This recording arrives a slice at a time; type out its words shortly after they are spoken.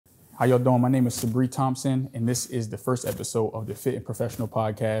How y'all doing? My name is Sabri Thompson, and this is the first episode of the Fit and Professional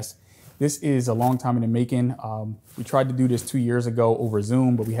Podcast. This is a long time in the making. We tried to do this 2 years ago over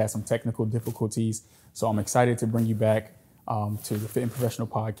Zoom, but we had some technical difficulties. So I'm excited to bring you back to the Fit and Professional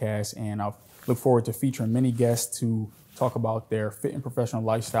Podcast, and I look forward to featuring many guests to talk about their fit and professional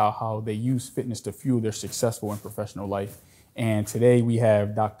lifestyle, how they use fitness to fuel their successful and professional life. And today we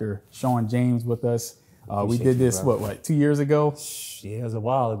have Dr. Sean James with us. We did this, what, 2 years ago? Yeah, it was a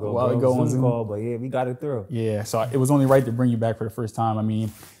while ago. On Zoom call, but yeah, we got it through. Yeah, so it was only right to bring you back for the first time. I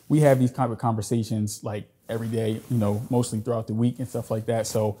mean, we have these kind of conversations like every day, mostly throughout the week and stuff like that.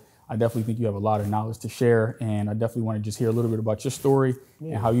 So I definitely think you have a lot of knowledge to share, and I definitely want to just hear a little bit about your story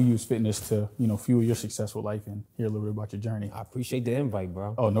and how you use fitness to, fuel your successful life, and hear a little bit about your journey. I appreciate the invite,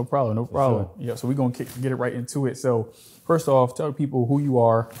 bro. Oh, no problem, no problem. Sure. Yeah, so we're gonna get it right into it. So first off, tell people who you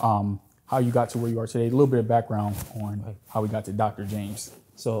are, how you got to where you are today, a little bit of background on how we got to Dr. James.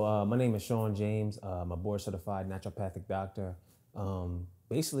 So my name is Sean James. I'm a board certified naturopathic doctor.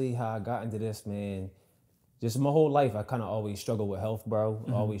 Basically, how I got into this, man. Just my whole life, I kind of always struggled with health, bro.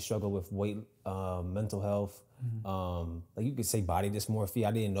 Mm-hmm. Always struggled with weight, mental health. Mm-hmm. Like you could say body dysmorphia.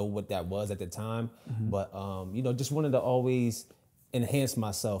 I didn't know what that was at the time. Mm-hmm. But, just wanted to always enhance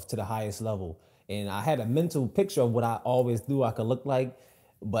myself to the highest level. And I had a mental picture of what I always knew I could look like,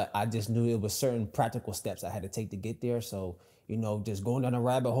 but I just knew it was certain practical steps I had to take to get there. So, just going down a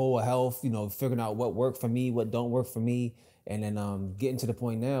rabbit hole of health, figuring out what worked for me, what don't work for me. And then getting to the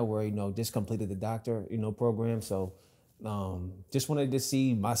point now where, just completed the doctor, program. So just wanted to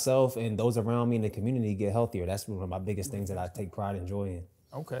see myself and those around me in the community get healthier. That's one of my biggest things that I take pride and joy in.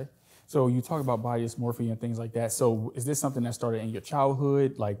 Okay. So you talk about body dysmorphia and things like that. So is this something that started in your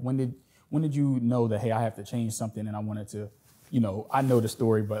childhood? Like when did you know that, hey, I have to change something and I wanted to, I know the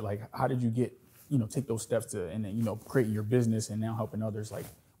story, but like, how did you get, take those steps to, and then, create your business and now helping others? Like,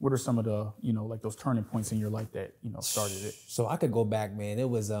 what are some of the, like those turning points in your life that, started it? So I could go back, man. It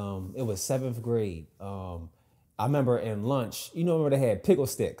was seventh grade. I remember in lunch, remember they had pickle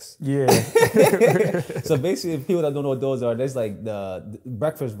sticks. Yeah. So basically, if people that don't know what those are, that's like the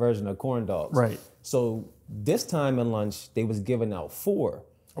breakfast version of corn dogs. Right. So this time in lunch, they was giving out 4.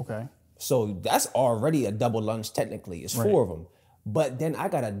 Okay. So that's already a double lunch technically. It's 4 of them. But then I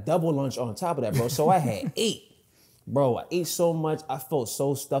got a double lunch on top of that, bro. So I had 8. Bro, I ate so much, I felt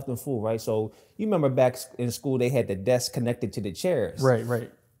so stuffed and full, right? So you remember back in school, they had the desk connected to the chairs.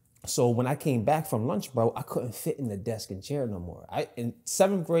 Right. So when I came back from lunch, bro, I couldn't fit in the desk and chair no more. In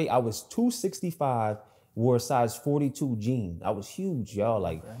 7th grade, I was 265, wore a size 42 jean. I was huge, y'all,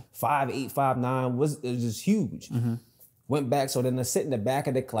 like 5'8", 5'9", it was just huge. Mm-hmm. Went back, so then I sit in the back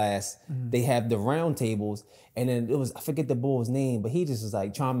of the class. Mm-hmm. They have the round tables, and then it was, I forget the boy's name, but he just was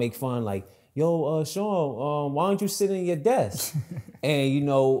like trying to make fun, like, yo, Sean, why don't you sit in your desk? And,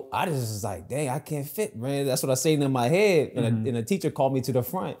 I just was like, dang, I can't fit, man. That's what I was saying in my head. And, and a teacher called me to the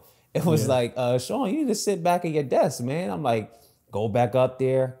front. It was like, Sean, you need to sit back at your desk, man. I'm like, go back up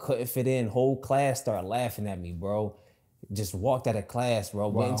there. Couldn't fit in. Whole class started laughing at me, bro. Just walked out of class, bro.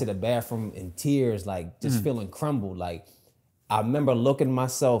 Wow. Went into the bathroom in tears, like just feeling crumbled. Like, I remember looking at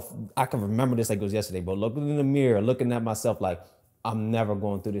myself. I can remember this like it was yesterday, bro. Looking in the mirror, looking at myself like, I'm never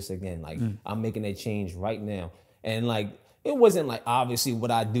going through this again. Like, I'm making a change right now. And like, it wasn't like obviously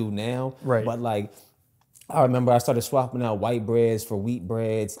what I do now, right? But like, I remember I started swapping out white breads for wheat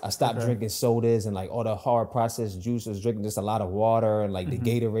breads. I stopped drinking sodas and like all the hard processed juices, drinking just a lot of water and like the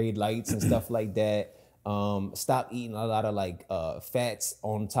Gatorade lights and stuff like that. Stopped eating a lot of like fats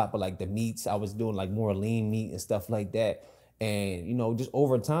on top of like the meats. I was doing like more lean meat and stuff like that. And, just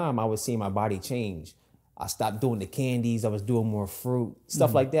over time, I was seeing my body change. I stopped doing the candies. I was doing more fruit,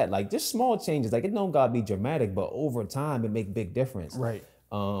 stuff like that. Like just small changes. Like it don't gotta be dramatic, but over time it make big difference. Right.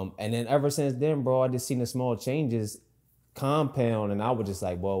 And then ever since then, bro, I just seen the small changes compound, and I was just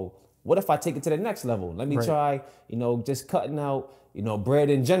like, well, what if I take it to the next level? Let me try, just cutting out,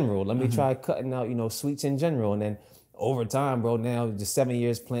 bread in general. Let me try cutting out, sweets in general. And then over time, bro, now just 7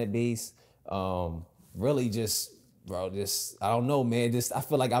 years plant-based, really just, bro, I don't know, man. I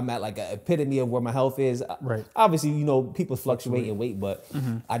feel like I'm at like an epitome of where my health is. Right. Obviously, people fluctuate in weight, but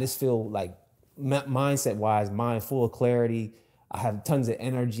I just feel like mindset wise, mind full of clarity. I have tons of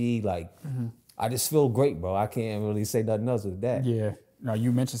energy. Like, I just feel great, bro. I can't really say nothing else with that. Yeah. Now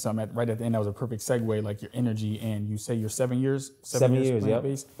you mentioned something right at the end that was a perfect segue, like your energy, and you say you're 7 years? 7 years, yep.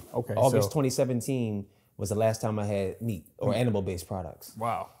 Okay. August 2017 was the last time I had meat or animal-based products.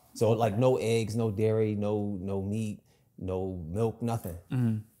 Wow. So like no eggs, no dairy, no meat, no milk, nothing.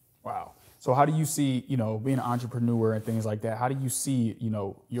 Wow. So how do you see, being an entrepreneur and things like that? How do you see,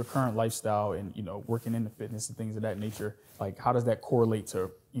 your current lifestyle and, working in the fitness and things of that nature? Like, how does that correlate to,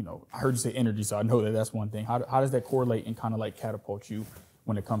 I heard you say energy, so I know that that's one thing. How does that correlate and kind of like catapult you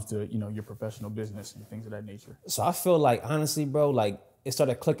when it comes to, your professional business and things of that nature? So I feel like, honestly, bro, like it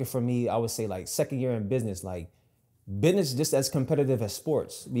started clicking for me, I would say like second year in business, like business just as competitive as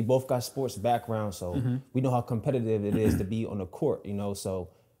sports. We both got sports background, so we know how competitive it is to be on the court, so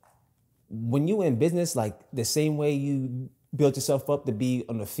when you in business, like the same way you build yourself up to be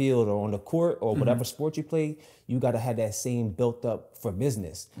on the field or on the court or whatever sport you play, you got to have that same built up for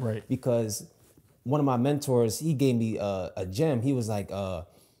business. Right. Because one of my mentors, he gave me a gem. He was like,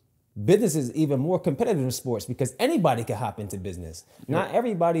 business is even more competitive in sports because anybody can hop into business. Yep. Not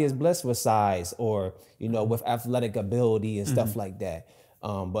everybody is blessed with size or, with athletic ability and stuff like that.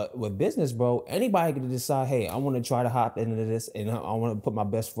 But with business, bro, anybody can decide, hey, I want to try to hop into this and I want to put my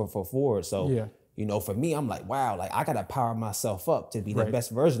best foot forward. So, for me, I'm like, wow, like I got to power myself up to be the best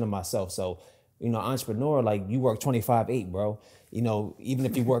version of myself. So, entrepreneur, like you work 25/8, bro. Even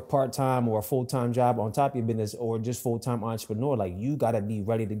if you work part-time or a full-time job on top of your business or just full-time entrepreneur, like you got to be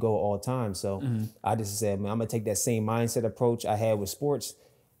ready to go all the time. So I just said, man, I'm going to take that same mindset approach I had with sports,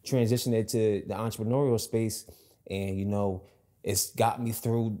 transition it to the entrepreneurial space. And, it's got me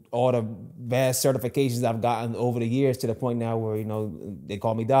through all the vast certifications I've gotten over the years to the point now where, they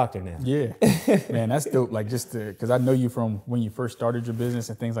call me doctor now. Yeah, man, that's dope. Like because I know you from when you first started your business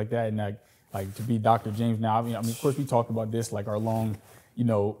and things like that. And like to be Dr. James now, I mean, of course we talked about this, like our long,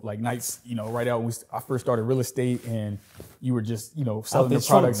 like nights, right out when I first started real estate and you were just, selling the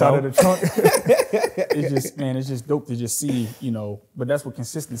products out of the trunk. It's just dope to just see, but that's what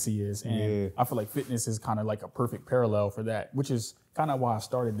consistency is. And I feel like fitness is kind of like a perfect parallel for that, which is kind of why I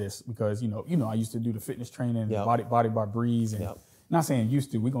started this because, I used to do the fitness training, body by Breeze and not saying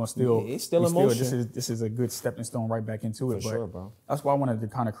used to, we're going to still, it's still in motion. This is a good stepping stone right back into it. For sure, bro. That's why I wanted to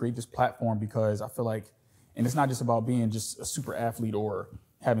kind of create this platform because I feel like, and it's not just about being just a super athlete or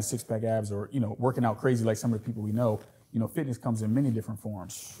having six-pack abs or, working out crazy like some of the people we know. Fitness comes in many different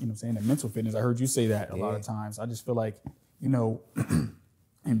forms. You know what I'm saying? And mental fitness, I heard you say that a lot of times. I just feel like,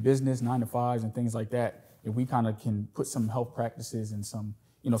 in business, 9-to-5s and things like that, if we kind of can put some health practices and some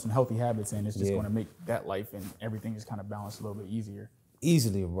healthy habits in, it's just going to make that life and everything just kind of balance a little bit easier.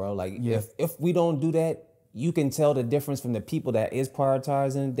 Easily, bro. Like if we don't do that, you can tell the difference from the people that is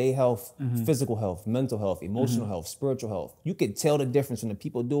prioritizing their health, physical health, mental health, emotional health, spiritual health. You can tell the difference from the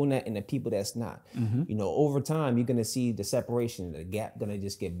people doing that and the people that's not. Over time, you're going to see the separation, the gap going to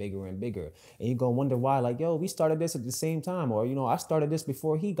just get bigger and bigger. And you're going to wonder why, like, yo, we started this at the same time. Or, I started this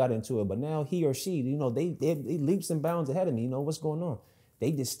before he got into it. But now he or she, they leaps and bounds ahead of me. What's going on?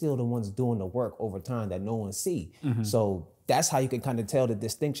 They just still the ones doing the work over time that no one see. So that's how you can kind of tell the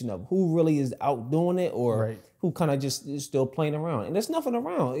distinction of who really is out doing it or who kind of just is still playing around. And there's nothing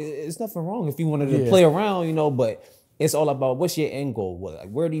around. It's nothing wrong if you wanted to play around, but it's all about what's your end goal?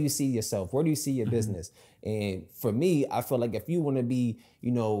 Where do you see yourself? Where do you see your business? And for me, I feel like if you want to be,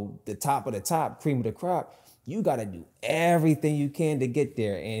 the top of the top, cream of the crop, you got to do everything you can to get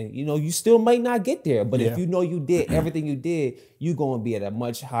there. And, you still might not get there. But if you did everything you did, you're going to be at a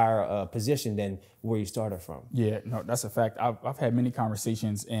much higher position than where you started from. Yeah, no, that's a fact. I've had many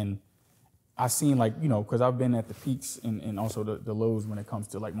conversations and I've seen because I've been at the peaks and also the lows when it comes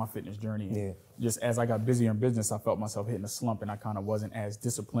to like my fitness journey. And just as I got busier in business, I felt myself hitting a slump and I kind of wasn't as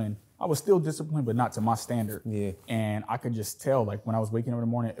disciplined. I was still disciplined, but not to my standard. And I could just tell when I was waking up in the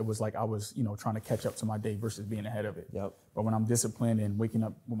morning, it was like I was, trying to catch up to my day versus being ahead of it. But when I'm disciplined and waking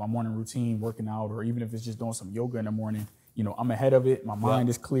up with my morning routine, working out, or even if it's just doing some yoga in the morning, I'm ahead of it. My mind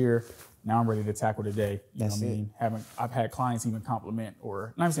is clear. Now I'm ready to tackle the day. You know what I mean? I've had clients even compliment,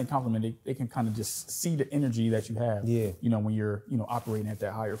 or not even saying compliment, they can kind of just see the energy that you have, when you're, operating at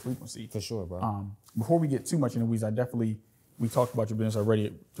that higher frequency. For sure, bro. Before we get too much in the weeds, we talked about your business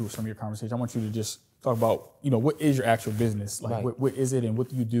already through some of your conversations. I want you to just talk about, what is your actual business? Like, what is it and what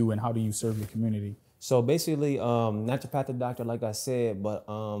do you do and how do you serve your community? So basically, naturopathic doctor, like I said, but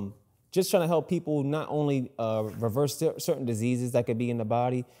just trying to help people not only reverse certain diseases that could be in the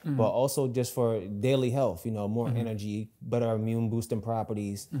body, but also just for daily health, more energy, better immune boosting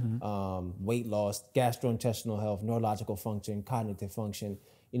properties, weight loss, gastrointestinal health, neurological function, cognitive function,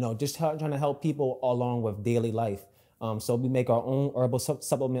 just trying to help people along with daily life. So we make our own herbal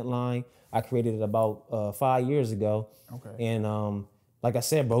supplement line. I created it about 5 years ago. And like I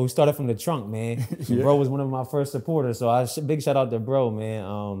said, bro, we started from the trunk, man. Bro was one of my first supporters. So big shout out to bro,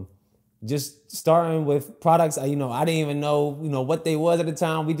 man. Just starting with products, I didn't even know, what they was at the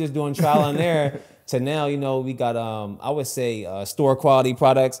time. We just doing trial and error to now, we got, I would say store quality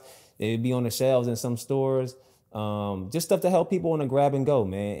products. They'd be on the shelves in some stores. Just stuff to help people on a grab and go,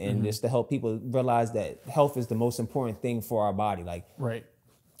 man. And just to help people realize that health is the most important thing for our body. Like, right.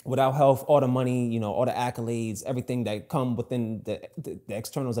 Without health, all the money, you know, all the accolades, everything that come within the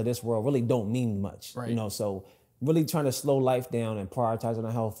externals of this world really don't mean much. Right. You know, so really trying to slow life down and prioritize on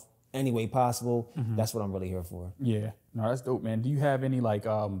our health any way possible. That's what I'm really here for. Yeah, no, that's dope, man. Do you have any like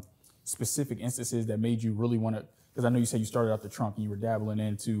specific instances that made you really want to, because I know you said you started out the trunk and you were dabbling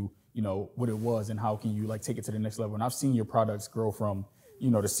into, you know, what it was and how can you like take it to the next level. And I've seen your products grow from,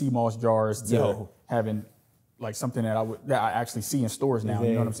 you know, the sea moss jars to having like something that I actually see in stores now.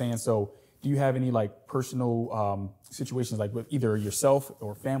 You know what I'm saying? So do you have any like personal situations like with either yourself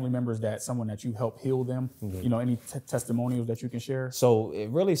or family members that someone that you help heal them? You know, any testimonials that you can share? So it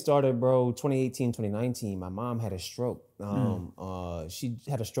really started, bro, 2018, 2019. My mom had a stroke. She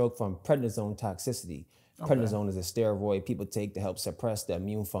had a stroke from prednisone toxicity. Prednisone is a steroid people take to help suppress the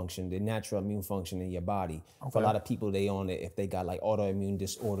immune function, the natural immune function in your body. For a lot of people, they on it if they got like autoimmune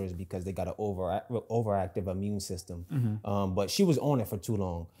disorders because they got an overactive immune system. But she was on it for too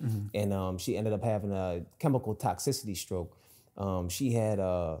long. And she ended up having a chemical toxicity stroke. She had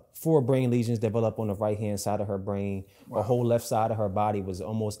 4 brain lesions develop on the right-hand side of her brain. Her whole left side of her body was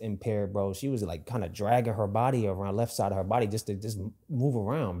almost impaired, bro. She was like kind of dragging her body around, left side of her body just to move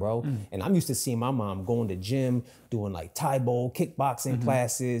around, bro. And I'm used to seeing my mom going to gym, doing like Thai bowl, kickboxing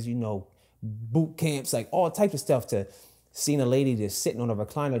classes, you know, boot camps, like all types of stuff, to seeing a lady just sitting on a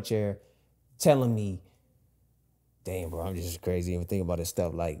recliner chair telling me, damn, bro, I'm just crazy even thinking about this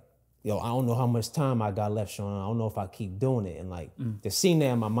stuff. Like, yo, I don't know how much time I got left, Sean. I don't know if I keep doing it. And like, the scene that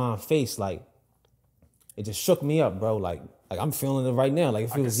in my mom's face, like, it just shook me up, bro. Like I'm feeling it right now. Like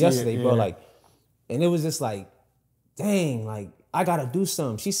it feels yesterday, bro. Like, and it was just like, dang, like I gotta do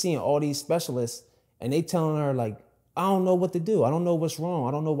something. She's seeing all these specialists and they telling her like, I don't know what to do. I don't know what's wrong.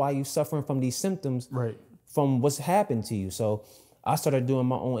 I don't know why you suffering from these symptoms from what's happened to you. So I started doing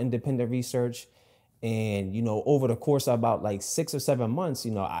my own independent research. And, you know, over the course of about like 6 or 7 months,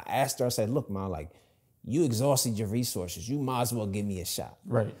 you know, I asked her, I said, look, Ma, like, you exhausted your resources. You might as well give me a shot.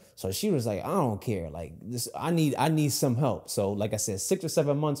 Right. So she was like, I don't care. Like, this, I need some help. So like I said, 6 or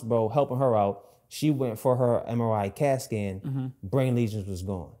 7 months, bro, helping her out. She went for her MRI CAT scan. Brain lesions was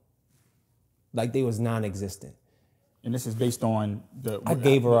gone. Like they was non-existent. And this is based on I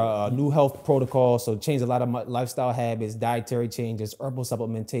gave her a new health protocol, so changed a lot of my lifestyle habits, dietary changes, herbal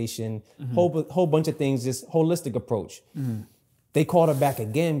supplementation, whole bunch of things, just holistic approach. They called her back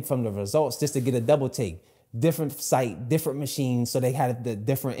again from the results just to get a double take. Different site, different machine, so they had the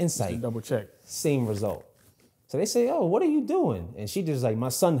different insight. Double check. Same result. So they say, oh, what are you doing? And she just like, my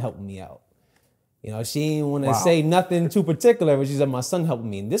son helped me out. You know, she didn't want to say nothing too particular, but she said, my son helped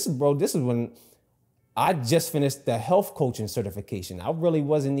me. And this is when I just finished the health coaching certification. I really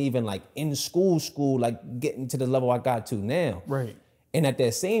wasn't even like in school, like getting to the level I got to now. Right. And at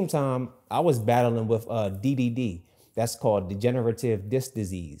that same time, I was battling with DDD. That's called degenerative disc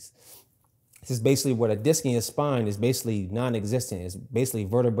disease. This is basically where the disc in your spine is basically non-existent. It's basically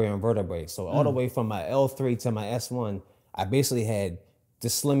vertebrae on vertebrae. So all the way from my L3 to my S1, I basically had the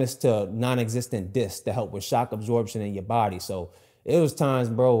slimmest to non-existent disc to help with shock absorption in your body. So it was times,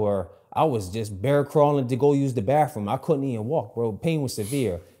 bro, where I was just bear crawling to go use the bathroom. I couldn't even walk, bro. Pain was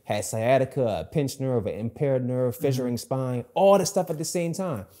severe. Had sciatica, a pinched nerve, an impaired nerve, fissuring spine, all this stuff at the same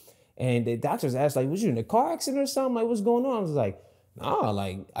time. And the doctors asked, like, was you in a car accident or something? Like, what's going on? I was like, nah,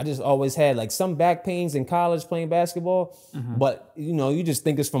 like, I just always had, like, some back pains in college playing basketball. But, you know, you just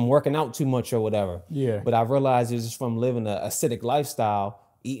think it's from working out too much or whatever. Yeah. But I realized it's just from living an acidic lifestyle,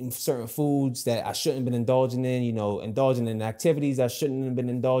 eating certain foods that I shouldn't have been indulging in, you know, indulging in activities I shouldn't have been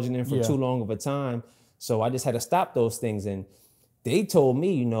indulging in for too long of a time. So I just had to stop those things. And they told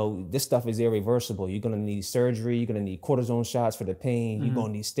me, you know, this stuff is irreversible. You're going to need surgery. You're going to need cortisone shots for the pain. You're going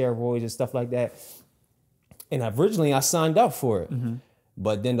to need steroids and stuff like that. And originally I signed up for it.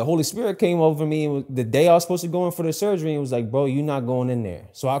 But then the Holy Spirit came over me the day I was supposed to go in for the surgery and was like, bro, you're not going in there.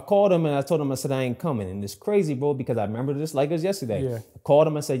 So I called him and I told him, I said, I ain't coming. And it's crazy, bro, because I remember this like it was yesterday. I called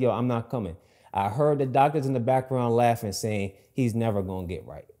him and said, yo, I'm not coming. I heard the doctors in the background laughing, saying he's never going to get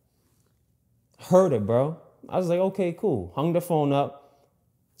right. Heard it, bro. I was like, okay, cool. Hung the phone up.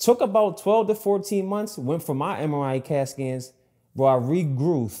 Took about 12 to 14 months. Went for my MRI CAT scans. Bro, I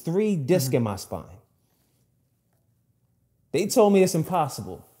regrew 3 discs in my spine. They told me it's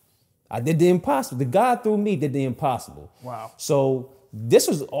impossible. I did the impossible. The God through me did the impossible. Wow. So this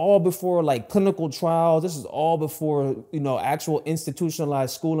was all before like clinical trials. This is all before, you know, actual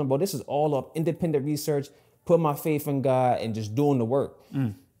institutionalized schooling. But this is all up independent research, put my faith in God and just doing the work.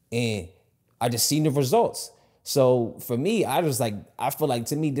 And I just seen the results. So for me, I feel like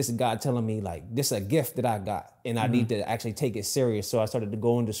to me, this is God telling me like, this is a gift that I got and I need to actually take it serious. So I started to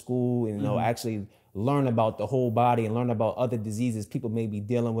go into school and, actually learn about the whole body and learn about other diseases people may be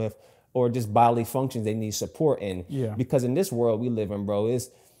dealing with or just bodily functions they need support in. Yeah. Because in this world we live in, bro,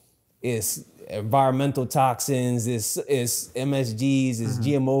 it's environmental toxins, it's MSGs, it's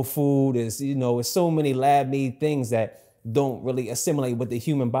GMO food, it's so many lab-made things that don't really assimilate with the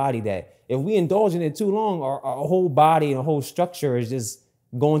human body that if we indulge in it too long, our whole body and our whole structure is just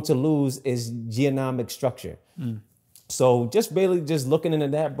going to lose its genomic structure. So just really just looking into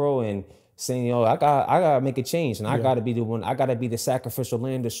that, bro, and saying, I gotta make a change, and I gotta be the one. I gotta be the sacrificial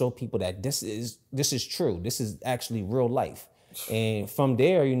lamb to show people that this is true. This is actually real life. And from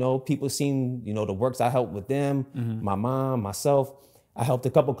there, people seen, the works I helped with them, my mom, myself. I helped a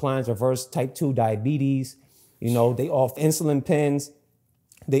couple clients reverse type 2 diabetes. They off insulin pens.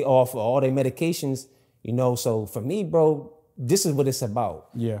 They offer all their medications, So for me, bro, this is what it's about.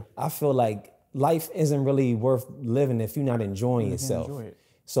 Yeah. I feel like life isn't really worth living if you're not enjoying yourself. Enjoy it.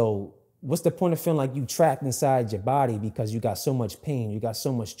 So what's the point of feeling like you trapped inside your body because you got so much pain, you got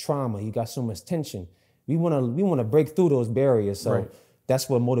so much trauma, you got so much tension? We want to break through those barriers. So that's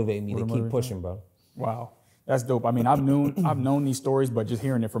what motivated me to keep pushing, bro. Wow. That's dope. I mean, I've known these stories, but just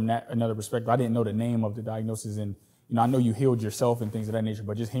hearing it from another perspective, I didn't know the name of the diagnosis, and I know you healed yourself and things of that nature,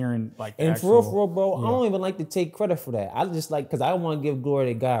 but just hearing like and for real, bro, I don't even like to take credit for that. I just like because I want to give glory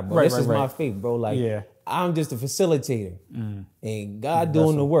to God, bro. This is my faith, bro. Like I'm just a facilitator, and God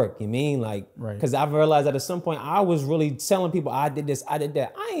doing the work. You mean like because I've realized that at some point I was really telling people I did this, I did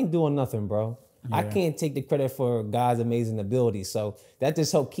that. I ain't doing nothing, bro. Yeah. I can't take the credit for God's amazing ability. So that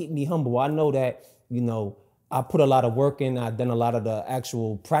just helped keep me humble. I know that, I put a lot of work in. I've done a lot of the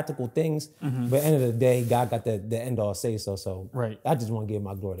actual practical things. But at the end of the day, God got the end all say so. So I just want to give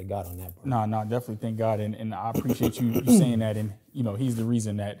my glory to God on that, bro. No, definitely thank God. And I appreciate you saying that. And, he's the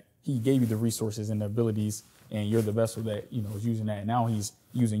reason that he gave you the resources and the abilities, and you're the vessel that, is using that. And now he's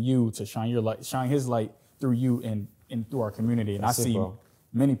using you to shine his light through you and through our community. And I see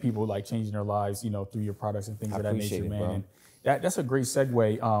many people like changing their lives, through your products and things of that nature, man. Bro. And that's a great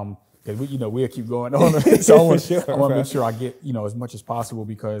segue. Because we'll keep going on. So I want to make sure I get, as much as possible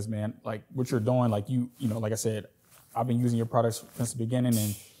because, man, like what you're doing, like like I said, I've been using your products since the beginning,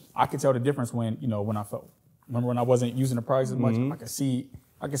 and I could tell the difference when when I wasn't using the products as much, I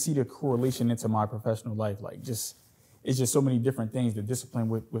could see the correlation into my professional life. Like it's just so many different things, the discipline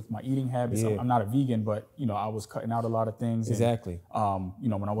with my eating habits. I'm not a vegan, but, I was cutting out a lot of things. Exactly. And,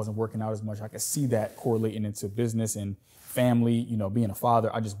 when I wasn't working out as much, I could see that correlating into business and family, being a father.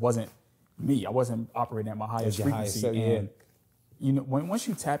 I just wasn't me. I wasn't operating at my highest frequency. Once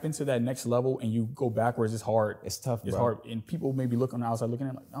you tap into that next level and you go backwards, it's hard. It's tough, It's bro. hard. And people may be looking on the outside looking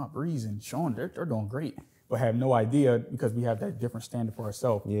at it like, no, Breeze and Sean, they're doing great, but have no idea because we have that different standard for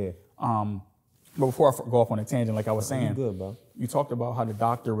ourselves. Yeah. But before I go off on a tangent, like I was saying, good, bro. You talked about how the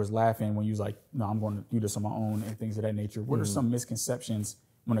doctor was laughing when you was like, no, I'm going to do this on my own and things of that nature. What are some misconceptions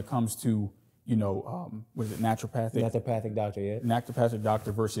when it comes to, what is it, naturopathic? Naturopathic doctor, yeah. Naturopathic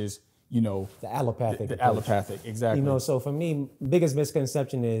doctor versus, the allopathic. The allopathic, exactly. So for me, biggest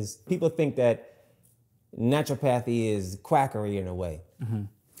misconception is people think that naturopathy is quackery in a way.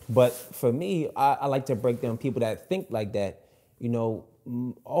 But for me, I like to break down people that think like that.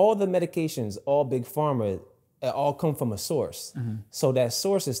 All the medications, all big pharma, all come from a source. So that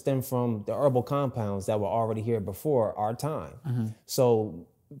source is stemmed from the herbal compounds that were already here before our time. So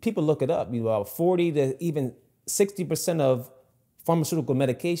people look it up. 40 to even 60% of pharmaceutical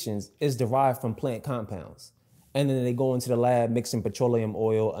medications is derived from plant compounds. And then they go into the lab mixing petroleum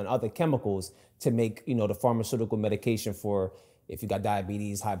oil and other chemicals to make, the pharmaceutical medication for if you got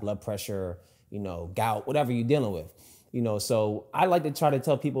diabetes, high blood pressure, gout, whatever you're dealing with. So I like to try to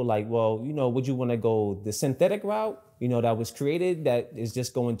tell people like, well, would you want to go the synthetic route, that was created that is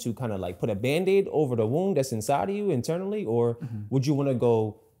just going to kind of like put a Band-Aid over the wound that's inside of you internally? Or would you want to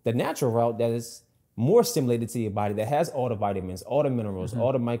go the natural route that is more stimulated to your body, that has all the vitamins, all the minerals,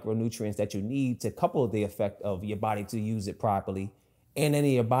 all the micronutrients that you need to couple the effect of your body to use it properly, and then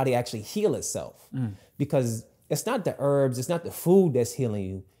your body actually heal itself? Because it's not the herbs, it's not the food that's healing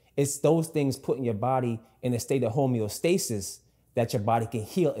you. It's those things putting your body in a state of homeostasis that your body can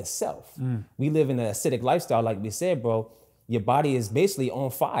heal itself. We live in an acidic lifestyle, like we said, bro. Your body is basically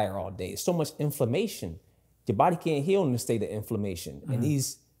on fire all day. So much inflammation. Your body can't heal in a state of inflammation. And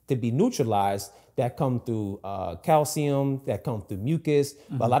these to be neutralized, that come through calcium, that come through mucus.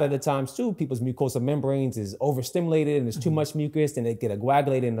 But a lot of the times too, people's mucosal membranes is overstimulated and there's too much mucus, and it get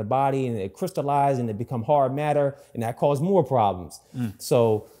coagulated in the body and it crystallize and it become hard matter, and that cause more problems.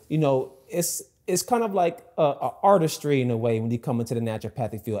 So, it's kind of like a artistry in a way when you come into the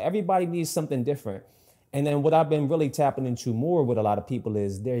naturopathic field. Everybody needs something different. And then what I've been really tapping into more with a lot of people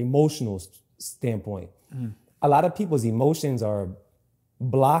is their emotional standpoint. A lot of people's emotions are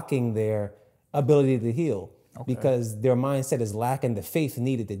blocking their ability to heal because their mindset is lacking the faith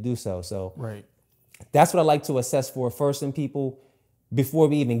needed to do so. So that's what I like to assess for first in people before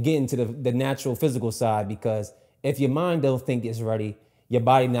we even get into the natural physical side, because if your mind don't think it's ready, your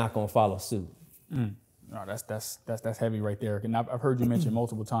body not gonna follow suit. No, that's heavy right there. And I've heard you mention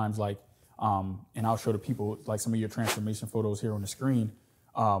multiple times, like, and I'll show the people like some of your transformation photos here on the screen,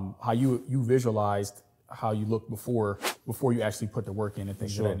 how you visualized how you look before you actually put the work in and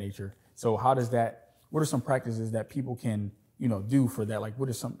things of that nature. So how does that? What are some practices that people can do for that? Like, what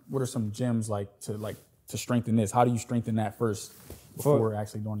are some gems to strengthen this? How do you strengthen that first before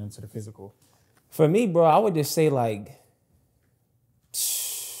actually going into the physical? For me, bro, I would just say like,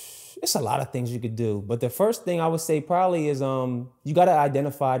 it's a lot of things you could do, but the first thing I would say probably is you got to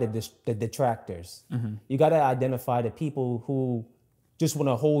identify the detractors. You got to identify the people who just want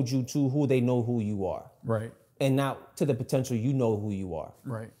to hold you to who they know who you are, right, and not to the potential you know who you are,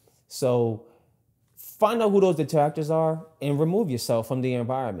 right. So find out who those detractors are and remove yourself from the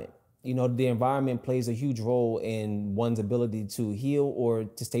environment. The environment plays a huge role in one's ability to heal or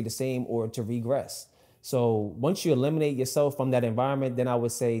to stay the same or to regress. So once you eliminate yourself from that environment, then I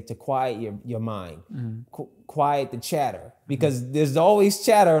would say to quiet your mind, quiet the chatter, because there's always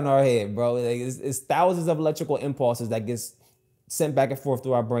chatter in our head, bro. Like it's thousands of electrical impulses that gets sent back and forth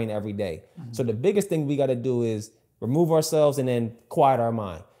through our brain every day. So the biggest thing we got to do is remove ourselves and then quiet our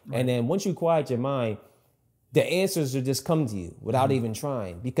mind. And then once you quiet your mind, the answers will just come to you without even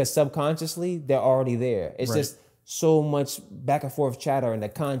trying, because subconsciously they're already there. It's just so much back and forth chatter in the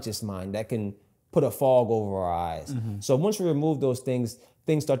conscious mind that can put a fog over our eyes. So once you remove those things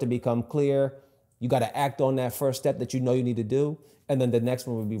start to become clear. You got to act on that first step that you need to do, and then the next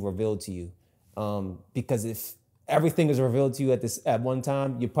one will be revealed to you. Because if everything is revealed to you at one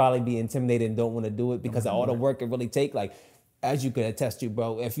time, you'll probably be intimidated and don't want to do it because of all the work it really take. Like, as you could attest to,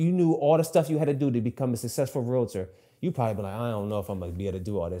 bro, if you knew all the stuff you had to do to become a successful realtor, you probably be like, I don't know if I'm gonna be able to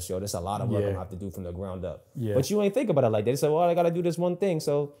do all this, yo. There's a lot of work I'm gonna have to do from the ground up. But you ain't think about it like that. You say, well, I gotta do this one thing,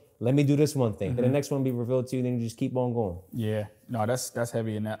 so let me do this one thing. Then the next one be revealed to you, then you just keep on going. Yeah, no, that's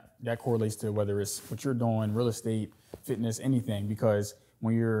heavy, and that correlates to whether it's what you're doing, real estate, fitness, anything, because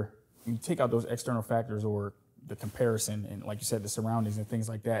when you take out those external factors or the comparison and, like you said, the surroundings and things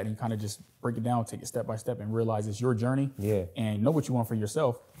like that, and you kind of just break it down, take it step by step, and realize it's your journey. And know what you want for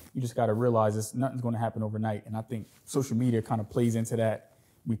yourself. You just got to realize nothing's going to happen overnight. And I think social media kind of plays into that.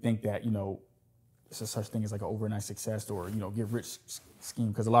 We think that there's a such thing as like an overnight success or get rich scheme,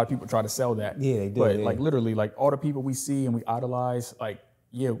 because a lot of people try to sell that. They do. But like literally, like all the people we see and we idolize, like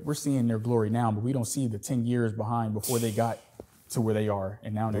we're seeing their glory now, but we don't see the 10 years behind before they got to where they are,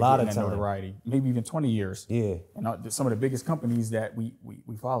 and now they're getting that notoriety. Maybe even 20 years. And some of the biggest companies that we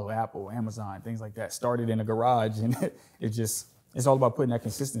follow, Apple, Amazon, things like that, started in a garage, and it's all about putting that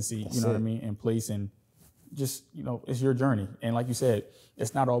consistency, what I mean, in place, and just it's your journey. And like you said,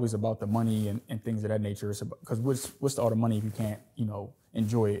 it's not always about the money and things of that nature. It's about, because what's all the money if you can't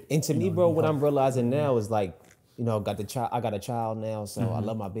enjoy it? And to me, bro, what I'm realizing now is like I got a child now, so I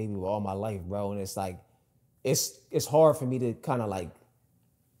love my baby with all my life, bro, and it's like. It's hard for me to kind of like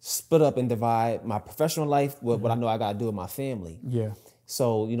split up and divide my professional life with what I know I got to do with my family.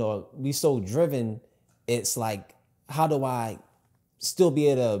 So, we so driven, it's like, how do I still be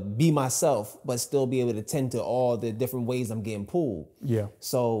able to be myself, but still be able to tend to all the different ways I'm getting pulled?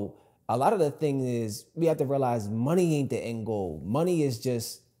 So a lot of the thing is we have to realize money ain't the end goal. Money is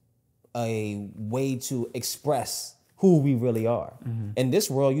just a way to express who we really are. In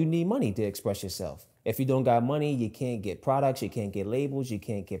this world, you need money to express yourself. If you don't got money, you can't get products, you can't get labels, you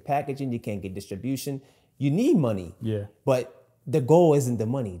can't get packaging, you can't get distribution. You need money. But the goal isn't the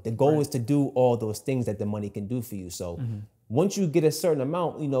money. The goal is to do all those things that the money can do for you. So once you get a certain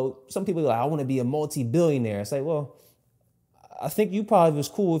amount, some people are like, I want to be a multi-billionaire. It's like, well, I think you probably was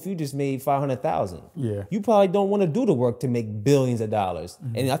cool if you just made 500,000. You probably don't want to do the work to make billions of dollars.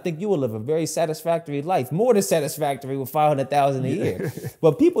 And I think you will live a very satisfactory life, more than satisfactory with 500,000 a year.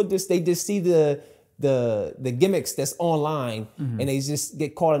 But people they just see the gimmicks that's online, and they just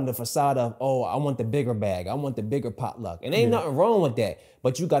get caught in the facade of, oh, I want the bigger bag, I want the bigger potluck, and ain't nothing wrong with that.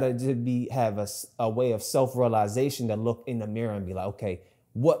 But you gotta have a way of self-realization to look in the mirror and be like, okay,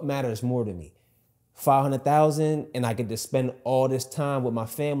 what matters more to me? 500,000, and I get to spend all this time with my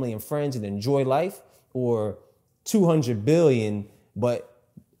family and friends and enjoy life, or 200 billion, but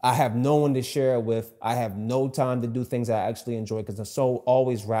I have no one to share it with. I have no time to do things I actually enjoy because I'm so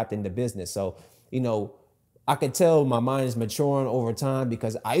always wrapped into business. So, I could tell my mind is maturing over time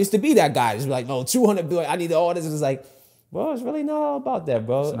because I used to be that guy. It's like, no, 200 billion, I need all this. It's like, bro, it's really not all about that,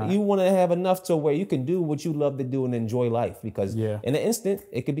 bro. You want to have enough to where you can do what you love to do and enjoy life because in an instant,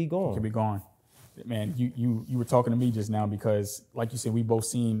 it could be gone. It could be gone. Man, you were talking to me just now because, like you said, we both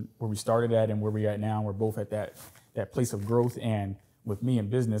seen where we started at and where we're at now. We're both at that place of growth. And with me in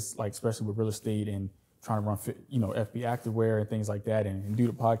business, like especially with real estate and trying to run, FB activewear and things like that, and do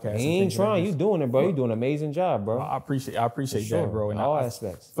the podcast. You ain't trying, you doing it, bro. You doing an amazing job, bro. I appreciate that, bro. And all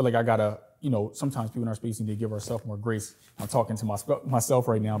aspects. I feel like I gotta, sometimes people in our space need to give ourselves more grace. I'm talking to myself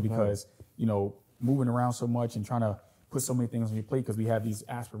right now because, moving around so much and trying to put so many things on your plate because we have these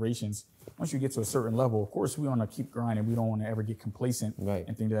aspirations. Once you get to a certain level, of course, we want to keep grinding. We don't want to ever get complacent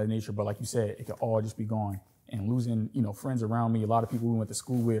and things of that nature. But like you said, it could all just be gone. And losing, friends around me, a lot of people we went to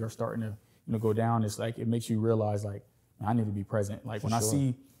school with are starting to, go down. It's like, it makes you realize like, I need to be present. Like when I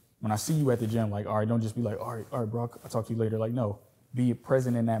see you at the gym, like, all right, don't just be like, all right, bro, I'll talk to you later. Like, no, be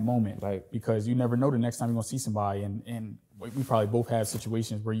present in that moment. Right. Because you never know the next time you're going to see somebody. And we probably both have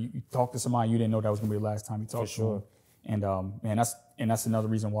situations where you talk to somebody, you didn't know that was going to be the last time you talked to them. And man, that's another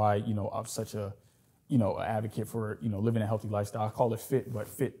reason why, I'm such a, an advocate for, living a healthy lifestyle. I call it fit, but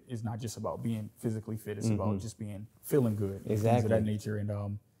fit is not just about being physically fit. It's about just feeling good. Exactly. Things of that nature.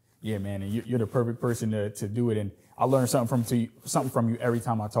 And yeah, man, and you're the perfect person to do it. And I learn something from you every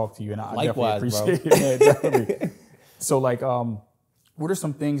time I talk to you. And I Likewise, definitely appreciate it. Man, definitely. So like, what are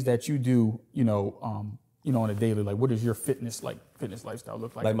some things that you do, on a daily, like what does your fitness lifestyle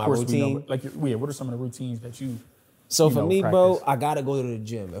look like? Like my routine? What are some of the routines that you So for me, practice? Bro, I gotta go to the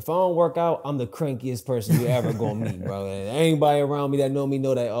gym. If I don't work out, I'm the crankiest person you ever gonna meet, bro. And anybody around me that know me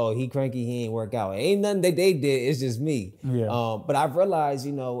know that, oh, he cranky, he ain't work out. Ain't nothing that they did, it's just me. Yeah. But I've realized,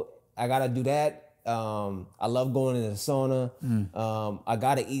 I gotta do that. I love going in the sauna. I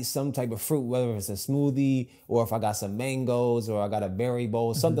gotta eat some type of fruit, whether it's a smoothie or if I got some mangoes or I got a berry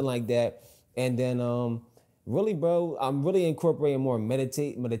bowl, something like that. And then really, bro, I'm really incorporating more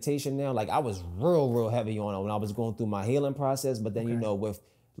meditation now. Like I was real heavy on it when I was going through my healing process. But then, with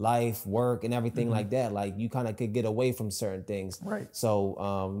life, work, and everything like that, like you kind of could get away from certain things. Right.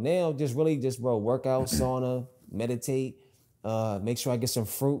 So now bro, work out, sauna, meditate, make sure I get some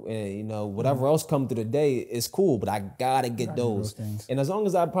fruit and, whatever else come through the day is cool, but I gotta get those. And as long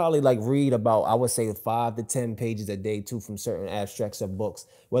as I probably read about, I would say 5 to 10 pages a day too from certain abstracts of books,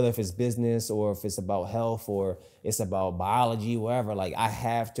 whether if it's business or if it's about health or it's about biology, whatever, I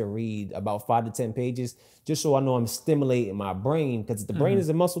have to read about 5 to 10 pages just so I know I'm stimulating my brain because the brain is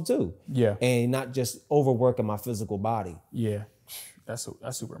a muscle too. Yeah. And not just overworking my physical body. Yeah, that's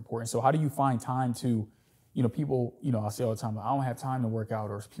super important. So how do you find time to, people, I say all the time, I don't have time to work out,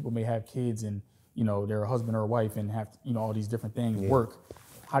 or people may have kids and, they're a husband or a wife and have, all these different things, work.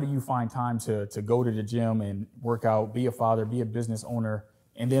 How do you find time to go to the gym and work out, be a father, be a business owner,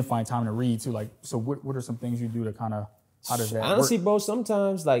 and then find time to read too? So what are some things you do to kind of, how does that honestly work? Bro,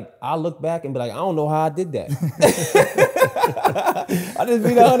 sometimes I look back and be like, I don't know how I did that. I just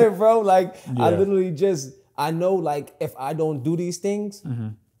be honest, bro. I literally I know if I don't do these things,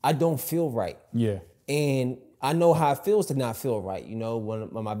 I don't feel right. Yeah. And I know how it feels to not feel right.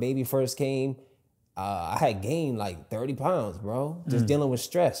 When my baby first came, I had gained 30 pounds, bro. Just dealing with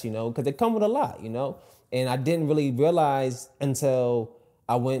stress, because it come with a lot, And I didn't really realize until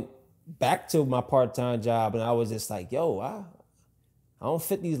I went back to my part-time job and I was just like, yo, I don't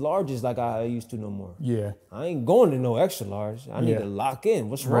fit these larges like I used to no more. Yeah. I ain't going to no extra large. I need to lock in.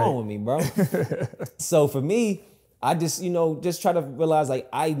 What's wrong with me, bro? So for me, I just, just try to realize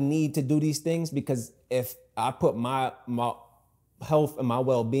I need to do these things because if I put my health and my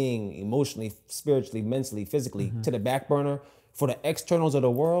well-being emotionally, spiritually, mentally, physically to the back burner for the externals of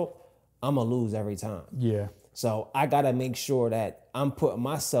the world, I'm going to lose every time. Yeah. So I got to make sure that I'm putting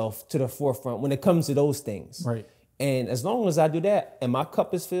myself to the forefront when it comes to those things. Right. And as long as I do that and my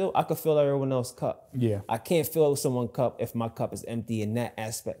cup is filled, I can fill everyone else's cup. Yeah. I can't fill someone's cup if my cup is empty in that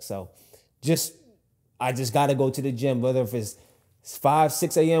aspect. So I just got to go to the gym, whether if it's 5,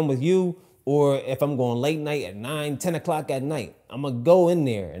 6 a.m. with you or if I'm going late night at 9, 10 o'clock at night. I'm going to go in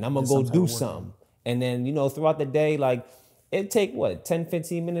there and I'm going to go do something. And then, throughout the day, it take 10,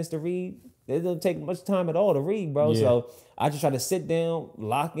 15 minutes to read. It don't take much time at all to read, bro. Yeah. So I just try to sit down,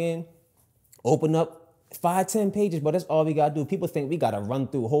 lock in, open up 5, 10 pages, but that's all we gotta do. People think we gotta run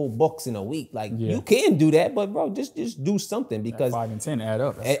through whole books in a week. You can do that, but bro, just do something because 5 and 10 add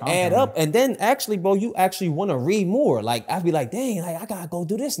up. Add up, and then actually, bro, you actually want to read more. I'd be like, dang, I gotta go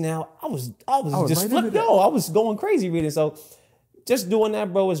do this now. I was just flipped. I was going crazy reading. So just doing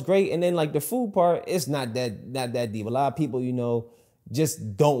that, bro, is great. And then like the food part, it's not that deep. A lot of people,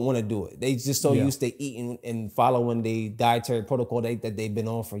 just don't want to do it. They just so used to eating and following the dietary protocol that they've been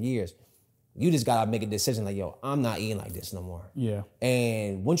on for years. You just gotta make a decision like, yo, I'm not eating like this no more. Yeah.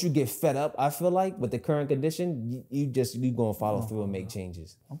 And once you get fed up, I feel like with the current condition, you gonna follow through and make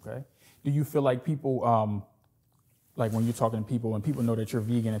changes. Okay. Do you feel like people, like when you're talking to people and people know that you're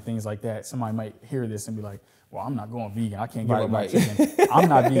vegan and things like that, somebody might hear this and be like, well, I'm not going vegan. I can't give up my chicken. I'm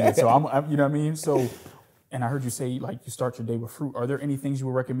not vegan. So I'm, you know what I mean? So, and I heard you say like you start your day with fruit. Are there any things you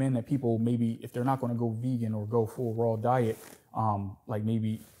would recommend that people maybe if they're not going to go vegan or go full raw diet, like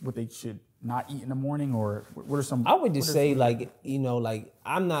maybe what they should not eat in the morning, or what are some? I would just say like,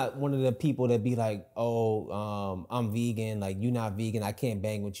 I'm not one of the people that be like, I'm vegan, like you not vegan, I can't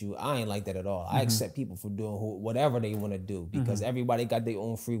bang with you. I ain't like that at all. I accept people for doing whatever they want to do because everybody got their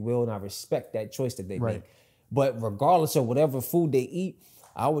own free will and I respect that choice that they make. But regardless of whatever food they eat,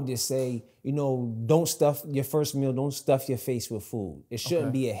 I would just say, don't stuff your first meal, don't stuff your face with food. It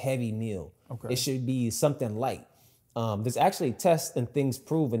shouldn't be a heavy meal. It should be something light. There's actually tests and things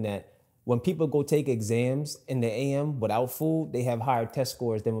proving that when people go take exams in the AM without food, they have higher test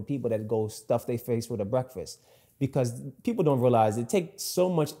scores than when people that go stuff their face with a breakfast. Because people don't realize it takes so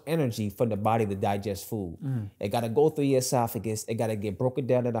much energy for the body to digest food. It got to go through your esophagus. It got to get broken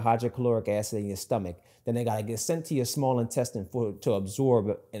down to the hydrochloric acid in your stomach. Then they got to get sent to your small intestine to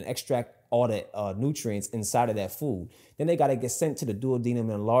absorb and extract all the nutrients inside of that food. Then they got to get sent to the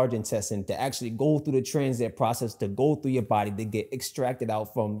duodenum and large intestine to actually go through the transit process to go through your body to get extracted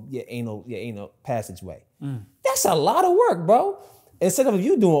out from your anal passageway. That's a lot of work, bro. Instead of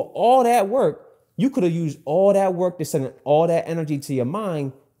you doing all that work, you could have used all that work to send all that energy to your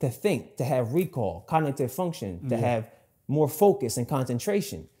mind to think, to have recall, cognitive function, to have more focus and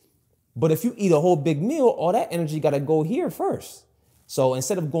concentration. But if you eat a whole big meal, all that energy got to go here first. So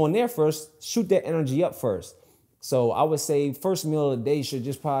instead of going there first, shoot that energy up first. So I would say first meal of the day should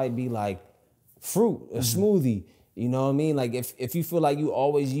just probably be like fruit, a smoothie. You know what I mean? Like if you feel like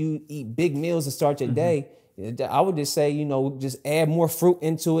you eat big meals to start your day, I would just say, just add more fruit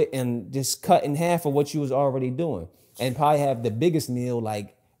into it and just cut in half of what you was already doing. And probably have the biggest meal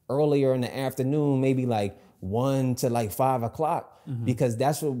like earlier in the afternoon, maybe like 1 to like 5 o'clock, because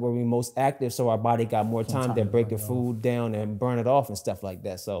that's where we're most active. So our body got more time to break the food down and burn it off and stuff like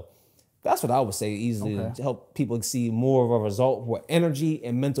that. So that's what I would say easily to help people see more of a result with energy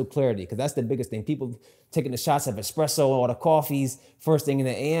and mental clarity. Because that's the biggest thing. People taking the shots of espresso or the coffees first thing in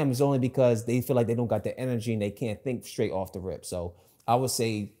the AM is only because they feel like they don't got the energy and they can't think straight off the rip. So I would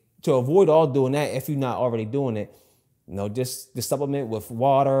say to avoid all doing that, if you're not already doing it, just the supplement with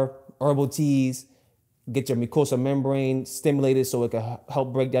water, herbal teas, get your mucosal membrane stimulated so it can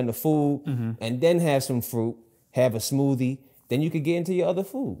help break down the food, and then have some fruit, have a smoothie. Then you could get into your other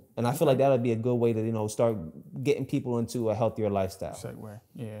food. And I feel like that would be a good way to, start getting people into a healthier lifestyle. Segue.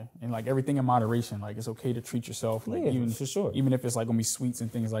 Yeah. And like everything in moderation, like it's okay to treat yourself. Like even for sure. Even if it's like gonna be sweets and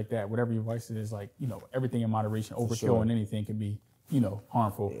things like that, whatever your vice is, like, everything in moderation, overkill and anything can be,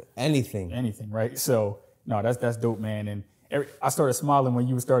 harmful. Yeah. Anything, right? So no, that's dope, man. And I started smiling when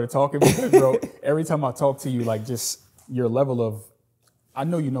you started talking because, bro, every time I talk to you, like just your level of, I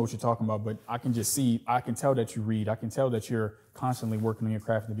know you know what you're talking about, but I can just see, I can tell that you read. I can tell that you're constantly working on your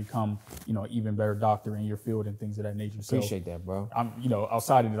craft to become, an even better doctor in your field and things of that nature. Appreciate that, bro. I'm,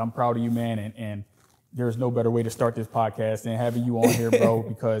 outside of it, I'm proud of you, man. And there's no better way to start this podcast than having you on here, bro,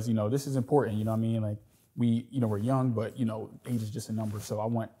 because, this is important. You know what I mean? Like we're young, but, age is just a number. So I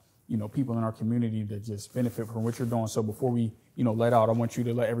want, people in our community to just benefit from what you're doing. So before we, let out, I want you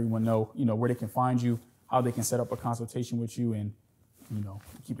to let everyone know, where they can find you, how they can set up a consultation with you, and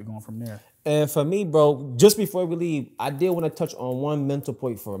keep it going from there. And for me, bro, just before we leave, I did want to touch on one mental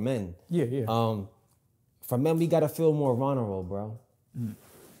point for men. Yeah. For men, we gotta feel more vulnerable, bro.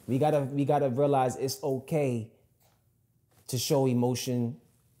 We gotta realize it's okay to show emotion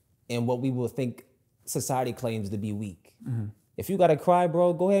and what we will think society claims to be weak. If you gotta cry,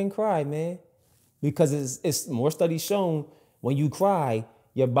 bro, go ahead and cry, man. Because it's more studies shown when you cry,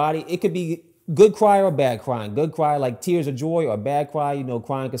 your body, it could be good cry or bad crying. Good cry like tears of joy, or bad cry,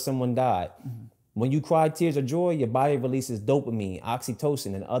 crying because someone died. When you cry tears of joy, your body releases dopamine,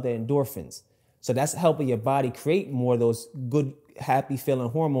 oxytocin, and other endorphins. So that's helping your body create more of those good, happy feeling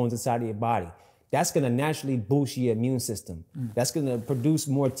hormones inside of your body. That's going to naturally boost your immune system. That's going to produce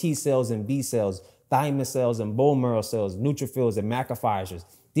more T cells and B cells, thymus cells and bone marrow cells, neutrophils and macrophages.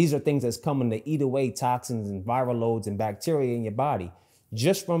 These are things that's coming to eat away toxins and viral loads and bacteria in your body,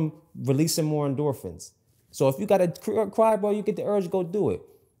 just from releasing more endorphins. So if you got to cry, bro, you get the urge, go do it.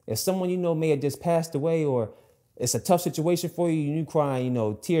 If someone may have just passed away, or it's a tough situation for you, you crying, you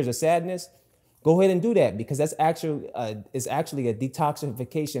know, tears of sadness, go ahead and do that, because that's actually it's actually a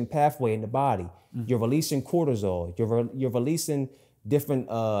detoxification pathway in the body. You're releasing cortisol, you're releasing different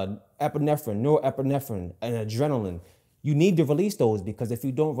epinephrine, norepinephrine, and adrenaline. You need to release those, because if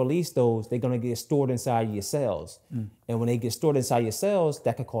you don't release those, they're gonna get stored inside your cells. And when they get stored inside your cells,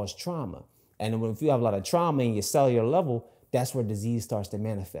 that could cause trauma. And if you have a lot of trauma in your cellular level, that's where disease starts to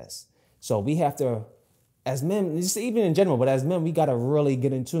manifest. So we have to, as men, just even in general, but as men, we gotta really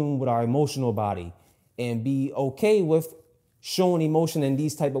get in tune with our emotional body and be okay with showing emotion in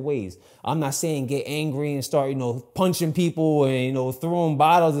these type of ways. I'm not saying get angry and start, you know, punching people and, you know, throwing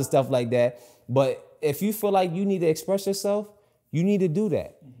bottles and stuff like that. But if you feel like you need to express yourself, you need to do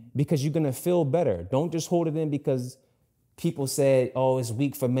that, because you're gonna feel better. Don't just hold it in because people said, "Oh, it's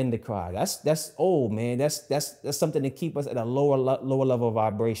weak for men to cry." That's old, man. That's something to keep us at a lower level of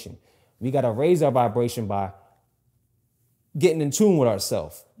vibration. We gotta raise our vibration by getting in tune with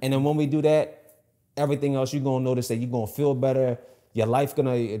ourselves, and then when we do that, everything else you're gonna notice that you're gonna feel better. Your life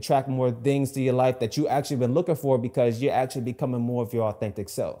gonna attract more things to your life that you actually been looking for, because you're actually becoming more of your authentic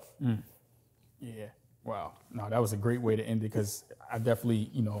self. Yeah. Wow. No, that was a great way to end it, because I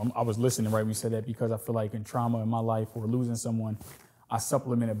definitely, you know, I was listening right when you said that, because I feel like in trauma in my life or losing someone, I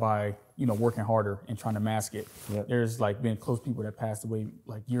supplement it by, you know, working harder and trying to mask it. Yep. There's like been close people that passed away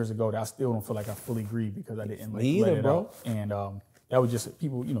like years ago that I still don't feel like I fully grieve, because I didn't like Me let either, it bro. out. And that was just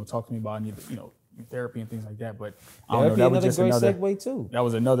people, you know, talk to me about, I need, you know, therapy and things like that. But I don't know, that was just great another segue too. That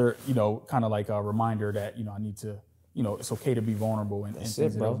was another, you know, kind of like a reminder that, you know, I need to, you know, it's okay to be vulnerable and That's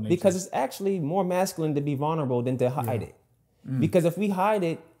things it, of bro. those nature. Because it's actually more masculine to be vulnerable than to hide it. Because if we hide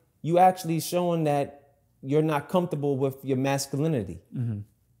it, you actually showing that you're not comfortable with your masculinity.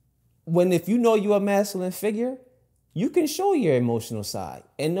 When if you know you're a masculine figure, you can show your emotional side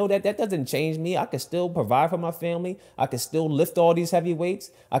and know that that doesn't change me. I can still provide for my family. I can still lift all these heavy weights.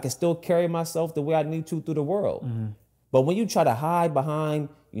 I can still carry myself the way I need to through the world. But when you try to hide behind,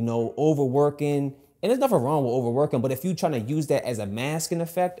 you know, overworking, and there's nothing wrong with overworking, but if you're trying to use that as a masking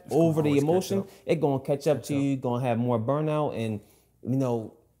effect over the emotion, it's going to catch up to you. You're going to have more burnout. And, you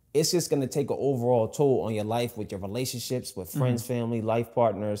know, it's just going to take an overall toll on your life with your relationships, with friends, family, life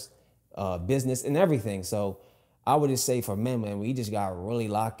partners, business, and everything. So I would just say for men, man, we just got to really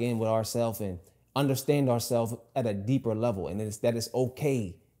lock in with ourselves and understand ourselves at a deeper level. And that it's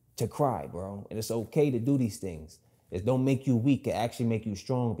okay to cry, bro. And it's okay to do these things. It don't make you weak. It actually make you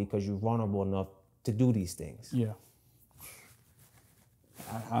strong, because you're vulnerable enough to do these things. Yeah.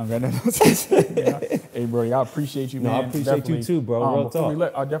 I don't got nothing else to say. Yeah. Hey, bro, I appreciate you, man. No, I appreciate you too, bro. Real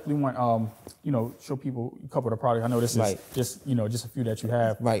talk. I definitely want, you know, show people a couple of the products. I know this is just, you know, just a few that you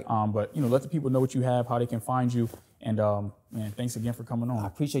have. Right. But, you know, let the people know what you have, how they can find you. And, man, thanks again for coming on. I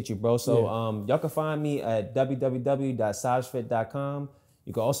appreciate you, bro. So y'all can find me at www.sajfit.com.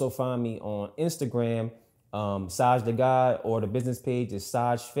 You can also find me on Instagram, Saj the God, or the business page is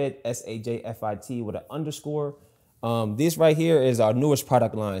Sajfit, SAJFIT with an underscore. This right here is our newest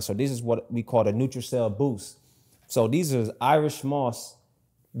product line. So this is what we call the Nutricell Boost. So these are Irish moss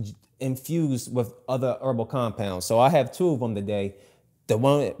infused with other herbal compounds. So I have two of them today. The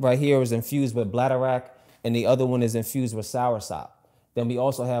one right here is infused with bladderwrack, and the other one is infused with soursop. Then we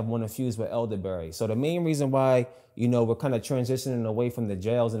also have one infused with elderberry. So the main reason why, you know, we're kind of transitioning away from the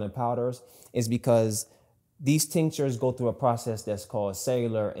gels and the powders is because these tinctures go through a process that's called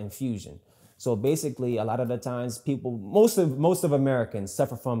cellular infusion. So basically, a lot of the times people, most of Americans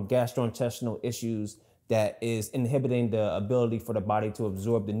suffer from gastrointestinal issues that is inhibiting the ability for the body to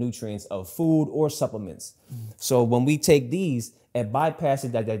absorb the nutrients of food or supplements. So when we take these, it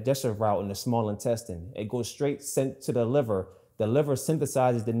bypasses that digestive route in the small intestine. It goes straight sent to the liver. The liver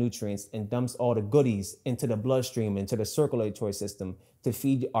synthesizes the nutrients and dumps all the goodies into the bloodstream, into the circulatory system to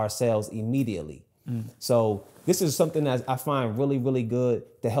feed our cells immediately. So this is something that I find really, really good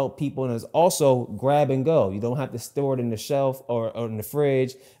to help people. And it's also grab and go. You don't have to store it in the shelf or in the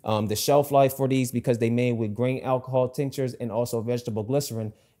fridge. The shelf life for these, because they made with grain alcohol tinctures and also vegetable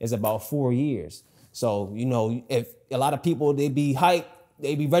glycerin, is about 4 years. So, you know, if a lot of people, they be hyped,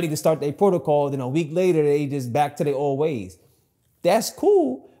 they be ready to start their protocol, then a week later, they just back to their old ways. That's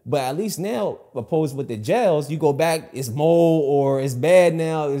cool. But at least now, opposed with the gels, you go back, it's mold or it's bad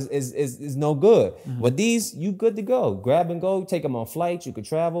now, is no good. But these, you good to go. Grab and go, take them on flights, you could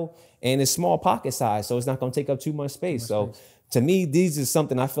travel, and it's small pocket size, so it's not gonna take up too much space. So to me, these is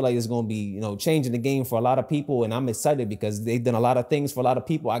something I feel like is gonna be, you know, changing the game for a lot of people, and I'm excited because they've done a lot of things for a lot of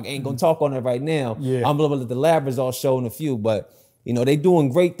people. I ain't gonna talk on it right now. I'm gonna let the lab results show in a few, but you know, they doing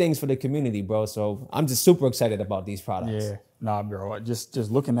great things for the community, bro. So I'm just super excited about these products. Yeah, nah, bro. Just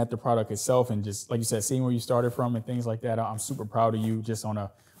looking at the product itself and just like you said, seeing where you started from and things like that. I'm super proud of you, just on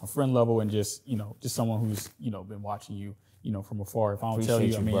a friend level, and just just someone who's been watching you from afar. If I don't tell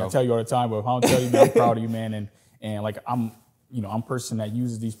you, I mean, I tell you all the time, but if I don't tell you, man, I'm proud of you, man. And like I'm a person that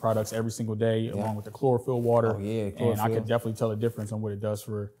uses these products every single day, along with the chlorophyll water. Oh yeah, and I could definitely tell the difference on what it does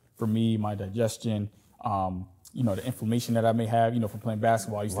for me, my digestion. The inflammation that I may have, from playing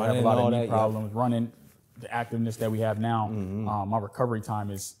basketball. I used to have a lot of knee problems, running. The activeness that we have now, my recovery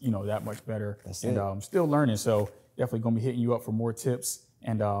time is, that much better. I'm still learning. So definitely going to be hitting you up for more tips.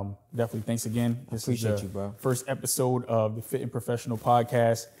 And definitely thanks again. This Appreciate you, bro. First episode of the Fit and Professional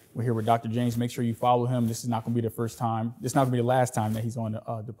podcast. We're here with Dr. James. Make sure you follow him. This is not going to be the first time. This is not going to be the last time that he's on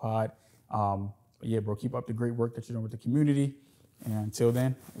the pod. But yeah, bro, keep up the great work that you're doing with the community. And until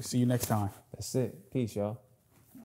then, we'll see you next time. That's it. Peace, y'all.